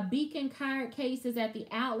the Beacon card cases at the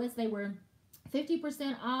outlets, they were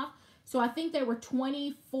 50% off. So I think they were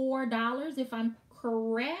 $24 if I'm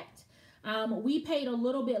correct. We paid a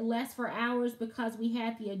little bit less for ours because we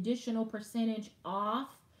had the additional percentage off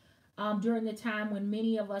during the time when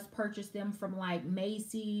many of us purchased them from like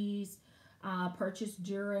Macy's, purchased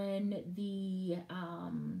during the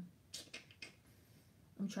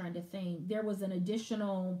I'm trying to think. There was an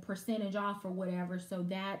additional percentage off or whatever, so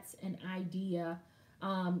that's an idea.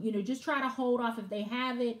 Just try to hold off if they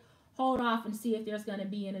have it. Hold off and see if there's going to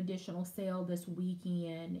be an additional sale this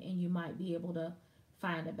weekend, and you might be able to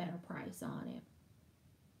find a better price on it.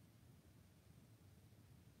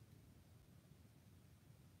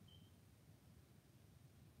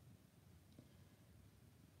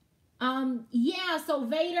 Yeah, so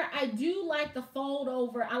Vader, I do like the fold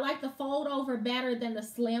over. I like the fold over better than the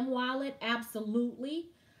slim wallet, absolutely.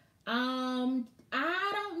 I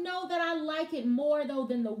don't know that I like it more though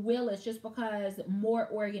than the Willis, just because more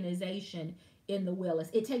organization in the Willis.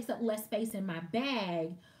 It takes up less space in my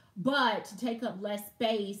bag, but to take up less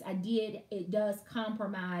space, it does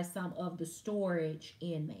compromise some of the storage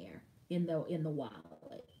in there in the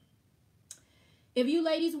wallet. If you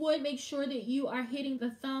ladies would make sure that you are hitting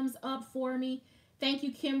the thumbs up for me. Thank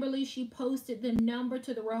you, Kimberly. She posted the number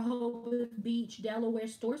to the Rehoboth Beach, Delaware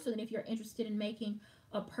store. So that if you're interested in making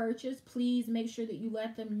a purchase, please make sure that you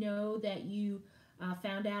let them know that you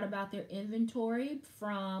found out about their inventory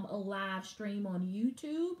from a live stream on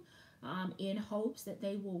YouTube, in hopes that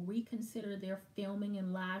they will reconsider their filming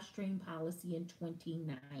and live stream policy in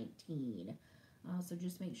 2019. So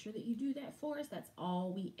just make sure that you do that for us. That's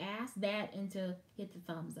all we ask. That and to hit the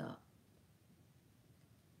thumbs up.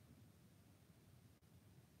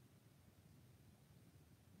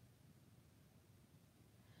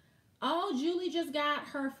 Oh, Julie just got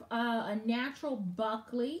her a natural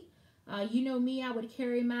Buckley. You know me, I would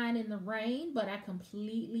carry mine in the rain, but I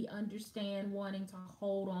completely understand wanting to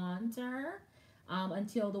hold on to her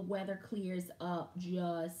until the weather clears up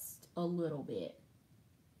just a little bit.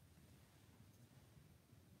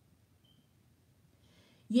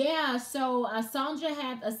 Yeah, so Sandra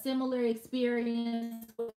had a similar experience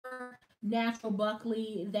with her natural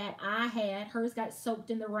Buckley that I had. Hers got soaked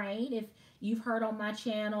in the rain. If you've heard on my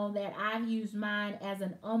channel that I've used mine as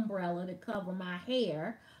an umbrella to cover my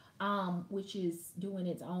hair, which is doing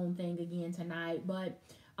its own thing again tonight. But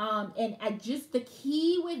and I just the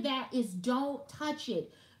key with that is don't touch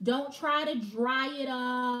it. Don't try to dry it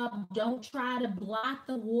up. Don't try to block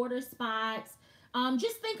the water spots.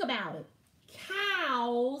 Just think about it.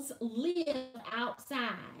 Cows live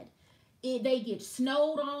outside. They get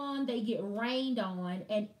snowed on, they get rained on,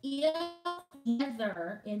 and if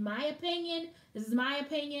leather, in my opinion, this is my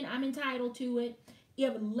opinion, I'm entitled to it.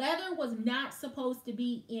 If leather was not supposed to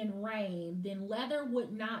be in rain, then leather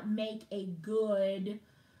would not make a good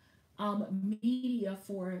media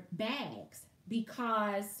for bags,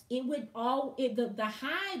 because the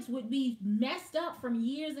hides would be messed up from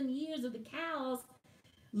years and years of the cows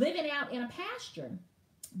living out in a pasture.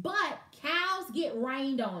 But cows get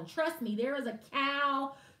rained on. Trust me, there is a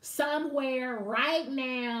cow somewhere right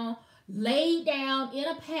now laid down in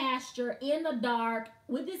a pasture in the dark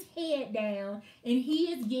with his head down, and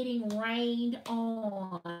he is getting rained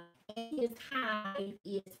on, and his hide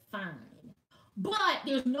is fine. But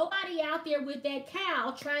there's nobody out there with that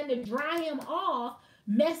cow trying to dry him off,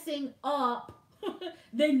 messing up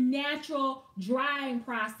the natural drying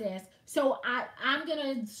process. So I'm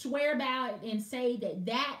going to swear by it and say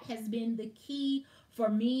that has been the key for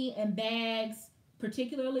me and bags,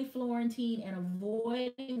 particularly Florentine, and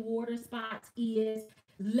avoiding water spots is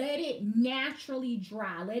let it naturally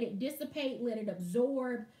dry. Let it dissipate. Let it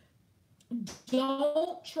absorb.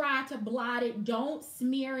 Don't try to blot it. Don't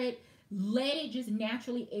smear it. Let it just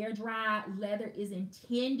naturally air dry. Leather is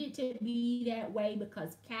intended to be that way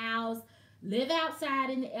because cows live outside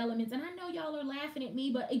in the elements. And I know y'all are laughing at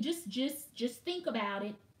me, but just think about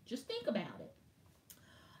it. Just think about it.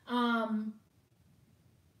 Um,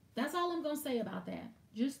 that's all I'm gonna say about that.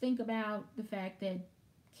 Just think about the fact that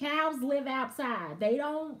cows live outside. They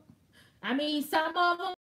don't. I mean, some of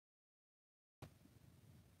them.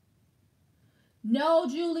 No,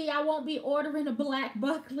 Julie, I won't be ordering a black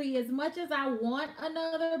Buckley. As much as I want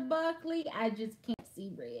another Buckley, I just can't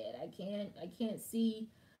see red. I can't see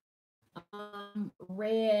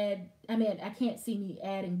red. I mean, I can't see me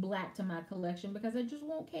adding black to my collection because I just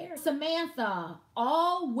won't care. Samantha,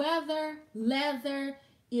 all weather leather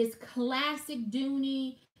is classic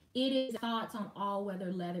Dooney. It is thoughts on all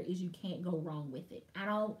weather leather is you can't go wrong with it. I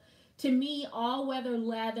don't To me all weather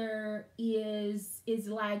leather is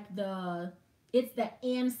like it's the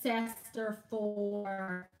ancestor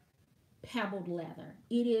for pebbled leather.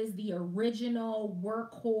 It is the original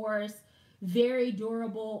workhorse, very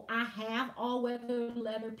durable. I have all weather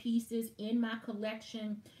leather pieces in my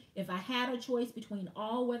collection. If I had a choice between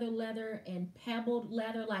all weather leather and pebbled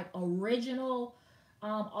leather, like original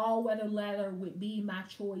all weather leather would be my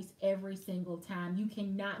choice every single time. You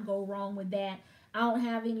cannot go wrong with that. I don't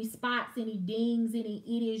have any spots, any dings, it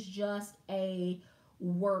is just a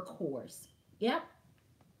workhorse. Yep.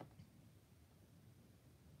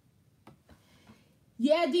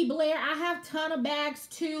 Yeah, D. Blair, I have a ton of bags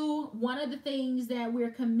too. One of the things that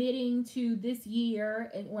we're committing to this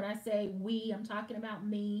year, and when I say we, I'm talking about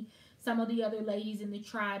me, some of the other ladies in the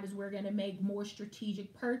tribe, is we're going to make more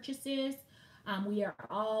strategic purchases. We are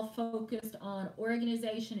all focused on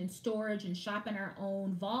organization and storage and shopping our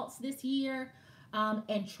own vaults this year,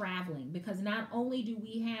 and traveling, because not only do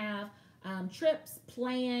we have trips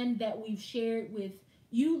planned that we've shared with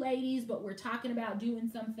you ladies, but we're talking about doing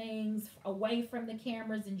some things away from the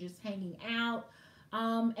cameras and just hanging out.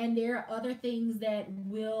 And there are other things that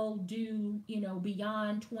we'll do,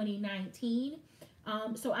 beyond 2019.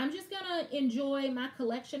 So I'm just going to enjoy my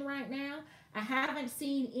collection right now. I haven't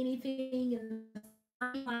seen anything in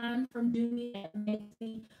the line from Dooney that makes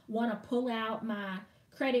me want to pull out my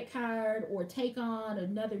credit card or take on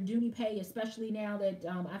another Dooney Pay, especially now that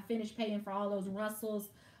I finished paying for all those Russells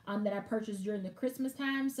that I purchased during the Christmas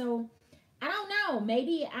time. So I don't know.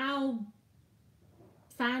 Maybe I'll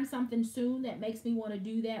find something soon that makes me want to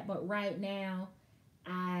do that. But right now,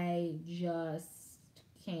 I just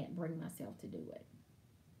can't bring myself to do it.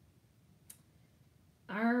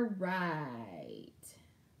 All right.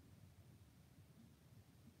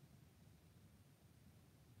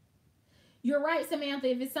 You're right, Samantha.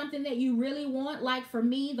 If it's something that you really want, like for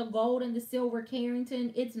me, the gold and the silver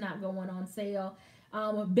Carrington, it's not going on sale.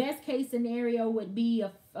 A best case scenario would be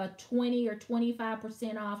a 20 or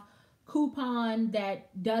 25% off coupon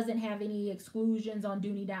that doesn't have any exclusions on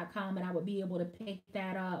Dooney.com, and I would be able to pick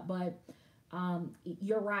that up. But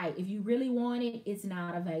you're right. If you really want it, it's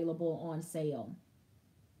not available on sale.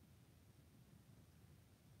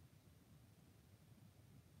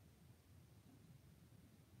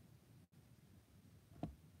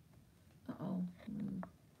 Uh-oh.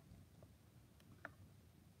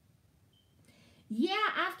 Yeah,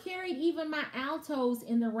 I've carried even my altos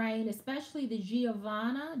in the rain, especially the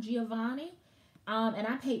Giovanni. And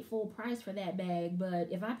I paid full price for that bag. But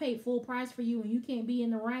if I paid full price for you and you can't be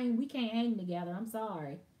in the rain, we can't hang together. I'm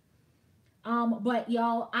sorry. But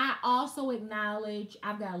y'all, I also acknowledge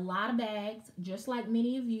I've got a lot of bags, just like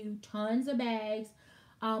many of you, tons of bags.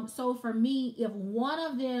 So for me, if one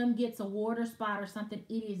of them gets a water spot or something,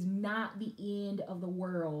 it is not the end of the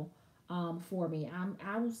world for me.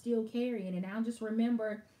 I will still carry it, and I'll just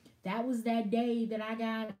remember that was that day that I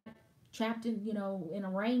got trapped in a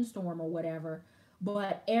rainstorm or whatever.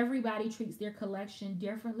 But everybody treats their collection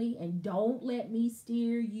differently, and don't let me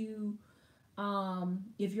steer you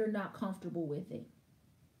if you're not comfortable with it.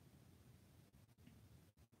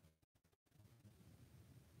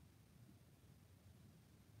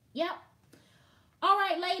 Yep. All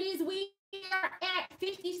right, ladies, we are at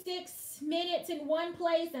 56 minutes in one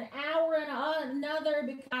place, an hour in another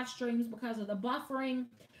because streams because of the buffering.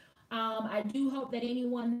 I do hope that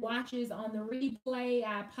anyone watches on the replay,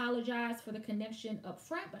 I apologize for the connection up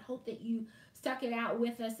front, but hope that you stuck it out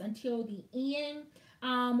with us until the end.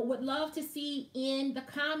 Would love to see in the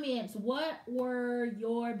comments what were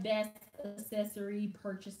your best accessory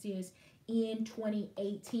purchases in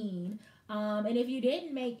 2018. And if you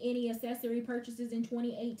didn't make any accessory purchases in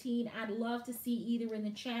 2018, I'd love to see either in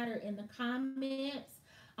the chat or in the comments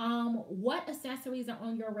what accessories are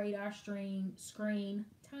on your radar screen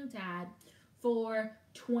tongue tied for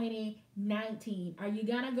 2019? Are you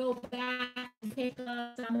gonna go back and pick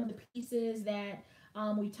up some of the pieces that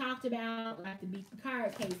we talked about, like the beacon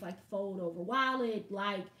card case, like the fold over wallet,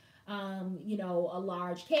 like a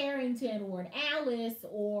large Carrington or an Alice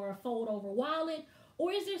or a fold over wallet?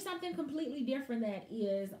 Or is there something completely different that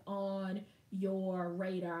is on your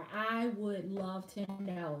radar? I would love to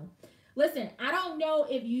know. Listen, I don't know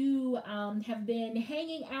if you have been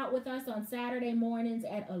hanging out with us on Saturday mornings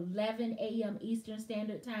at 11 a.m. Eastern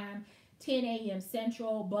Standard Time, 10 a.m.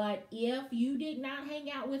 Central, but if you did not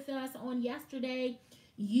hang out with us on yesterday,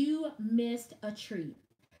 you missed a treat.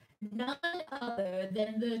 None other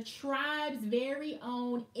than the tribe's very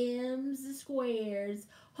own M's Squares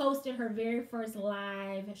hosted her very first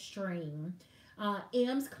live stream.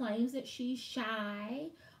 M's claims that she's shy,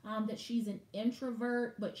 that she's an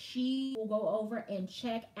introvert, but she will go over and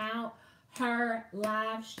check out her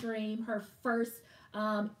live stream, her first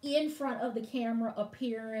in front of the camera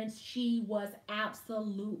appearance. She was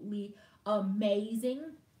absolutely amazing.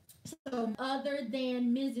 So other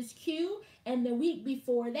than Mrs. Q, and the week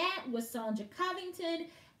before that was Sonja Covington,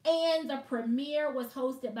 and the premiere was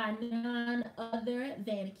hosted by none other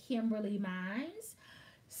than Kimberly Mines.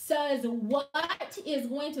 Says what is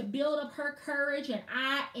going to build up her courage, and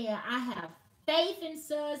I have faith in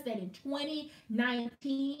Suz that in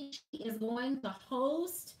 2019 she is going to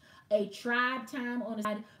host a tribe time on the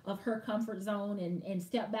side of her comfort zone and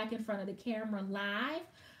step back in front of the camera live.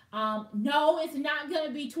 No, it's not going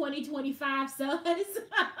to be 2025, Suz.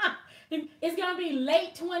 It's going to be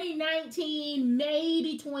late 2019,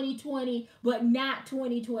 maybe 2020, but not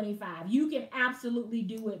 2025. You can absolutely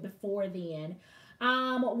do it before then.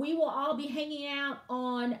 We will all be hanging out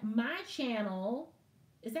on my channel.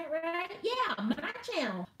 Is that right? Yeah, my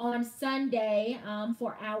channel on Sunday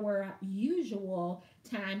for our usual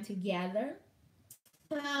time together.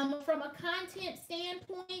 From a content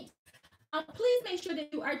standpoint, please make sure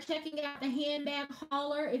that you are checking out the Handbag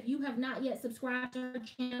Hauler. If you have not yet subscribed to her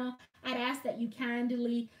channel, I'd ask that you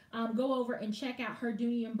kindly go over and check out her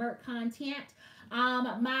Dooney and Bourke content.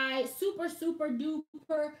 My super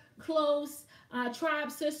duper close tribe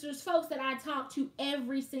sisters, folks that I talk to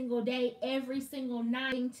every single day, every single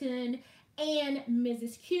night, and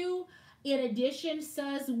Mrs. Q. In addition,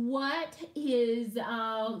 Says What is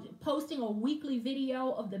posting a weekly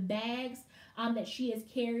video of the bags that she has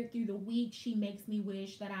carried through the week. She makes me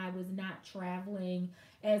wish that I was not traveling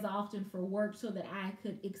as often for work so that I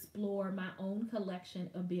could explore my own collection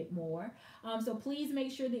a bit more. So please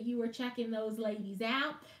make sure that you are checking those ladies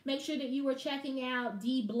out. Make sure that you are checking out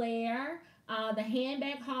D. Blair, the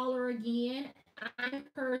Handbag Hauler again. I'm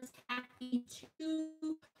her happy to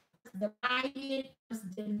the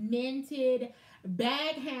demented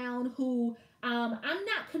Bag Hound, who I'm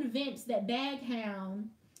not convinced that Bag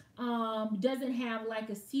Hound doesn't have like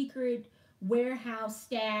a secret warehouse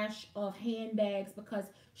stash of handbags, because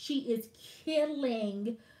she is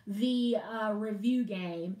killing the review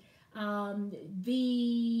game.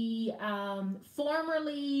 The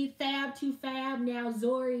formerly Fab to Fab, now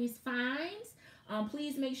Zori's Finds.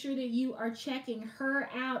 Please make sure that you are checking her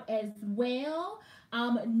out as well.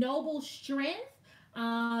 Noble Strength.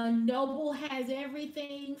 Noble has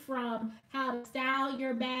everything from how to style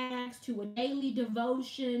your bags to a daily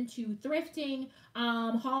devotion to thrifting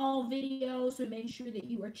haul videos. So make sure that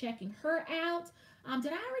you are checking her out.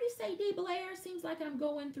 Did I already say D. Blair? Seems like I'm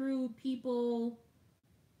going through people.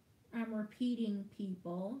 I'm repeating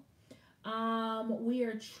people. We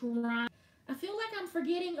are trying. I feel like I'm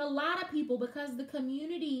forgetting a lot of people because the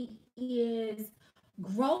community is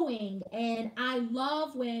growing, and I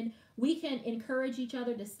love when we can encourage each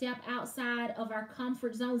other to step outside of our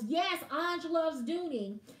comfort zones. Yes, Ange loves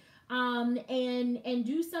Dooney, and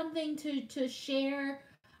do something to share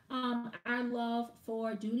our love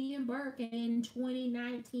for Dooney and Bourke and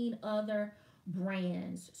 2019 other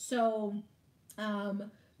brands. So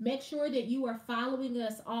make sure that you are following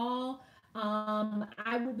us all.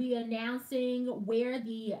 I will be announcing where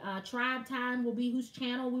the tribe time will be, whose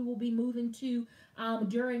channel we will be moving to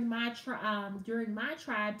during my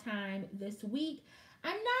tribe time this week.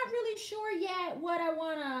 I'm not really sure yet what I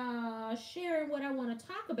want to share and what I want to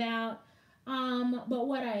talk about. But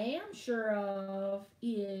what I am sure of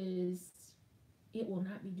is it will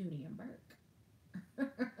not be Dooney and Bourke.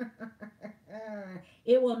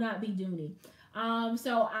 It will not be Dooney.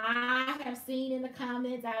 So I have seen in the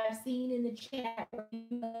comments, I've seen in the chat where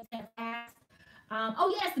you have asked,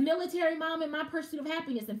 oh yes, the military mom and my pursuit of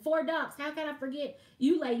happiness and 4 ducks. How can I forget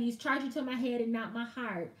you ladies? Charge you to my head and not my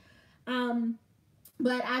heart.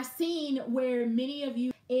 But I've seen where many of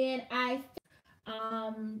you, and I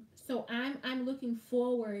So I'm looking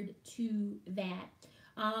forward to that.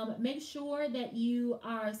 Make sure that you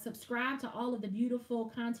are subscribed to all of the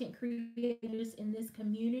beautiful content creators in this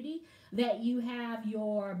community, that you have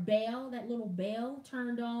your bell, that little bell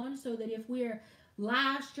turned on, so that if we're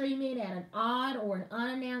live streaming at an odd or an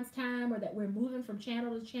unannounced time, or that we're moving from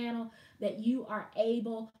channel to channel, that you are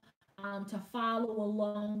able to follow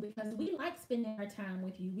along, because we like spending our time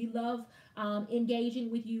with you. We love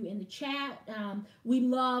engaging with you in the chat. We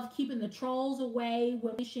love keeping the trolls away,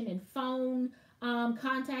 wishing and phone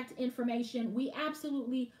contact information. We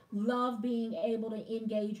absolutely love being able to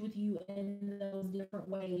engage with you in those different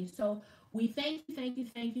ways. So we thank you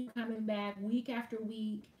for coming back week after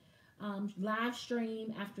week, live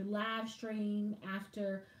stream after live stream,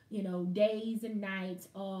 after days and nights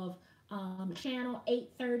of channel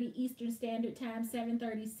 8:30 Eastern Standard Time,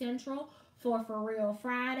 7:30 Central for Real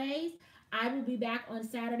Fridays. I will be back on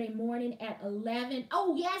Saturday morning at 11.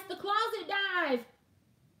 Oh yes, the closet dive,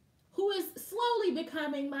 who is slowly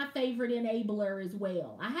becoming my favorite enabler as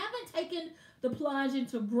well. I haven't taken the plunge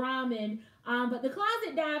into Brahmin, but the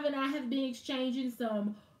closet dive and I have been exchanging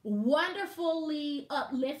some wonderfully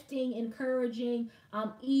uplifting, encouraging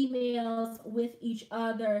emails with each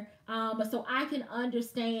other, so I can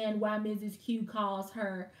understand why Mrs. Q calls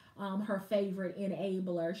her her favorite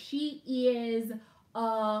enabler. She is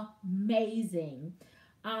amazing.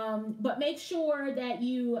 But make sure that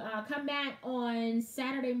you come back on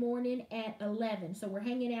Saturday morning at 11. So we're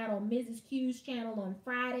hanging out on Mrs. Q's channel on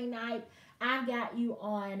Friday night. I've got you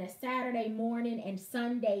on a Saturday morning and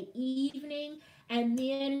Sunday evening. And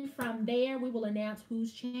then from there, we will announce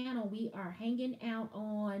whose channel we are hanging out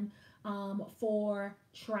on for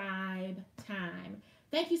Tribe Time.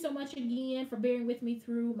 Thank you so much again for bearing with me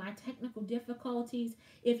through my technical difficulties.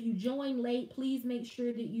 If you join late, please make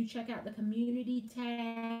sure that you check out the community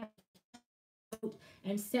tab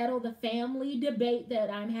and settle the family debate that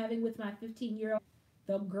I'm having with my 15-year-old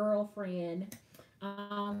the girlfriend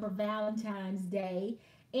for Valentine's Day.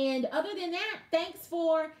 And other than that, thanks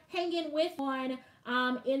for hanging with on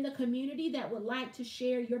in the community that would like to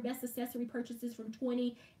share your best accessory purchases from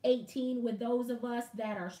 2018 with those of us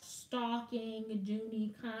that are stalking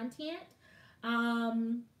Dooney content.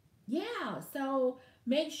 Yeah, so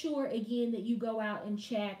make sure again that you go out and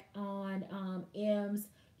check on M's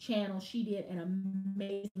channel. She did an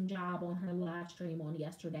amazing job on her live stream on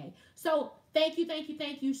yesterday. So thank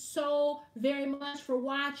you so very much for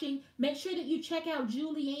watching. Make sure that you check out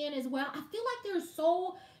Julianne as well. I feel like there's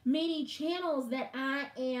so many channels that I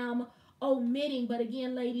am omitting, but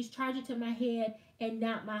again, ladies, charge it to my head and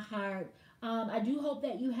not my heart. I do hope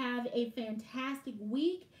that you have a fantastic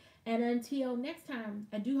week. And until next time,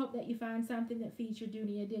 I do hope that you find something that feeds your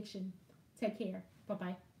Dooney addiction. Take care.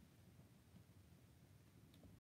 Bye-bye.